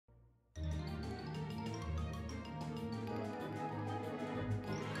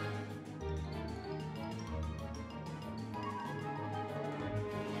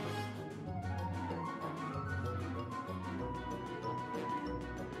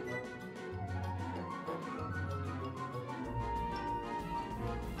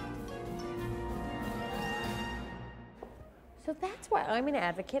So that's why I'm an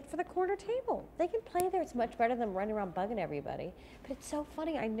advocate for the corner table. They can play there. It's much better than running around bugging everybody. But it's so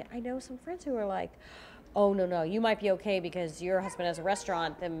funny. I know some friends who are like, oh, no, you might be okay because your husband has a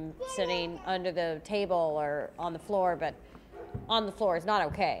restaurant, them sitting under the table or on the floor, but on the floor is not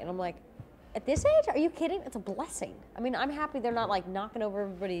okay. And I'm like, at this age, are you kidding? It's a blessing. I mean, I'm happy they're not like knocking over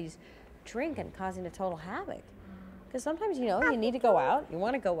everybody's drink and causing a total havoc. Because sometimes, you know, you need to go out. You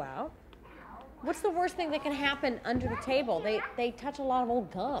want to go out. What's the worst thing that can happen under the table? They touch a lot of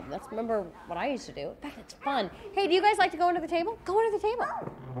old gum. That's, remember what I used to do. In fact, it's fun. Hey, do you guys like to go under the table? Go under the table.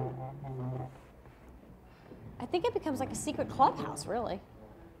 I think it becomes like a secret clubhouse, really.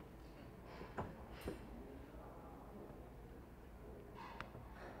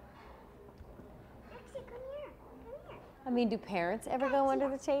 Actually, come here. Come here. I mean, do parents ever go under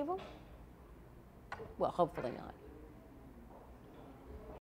the table? Well, hopefully not.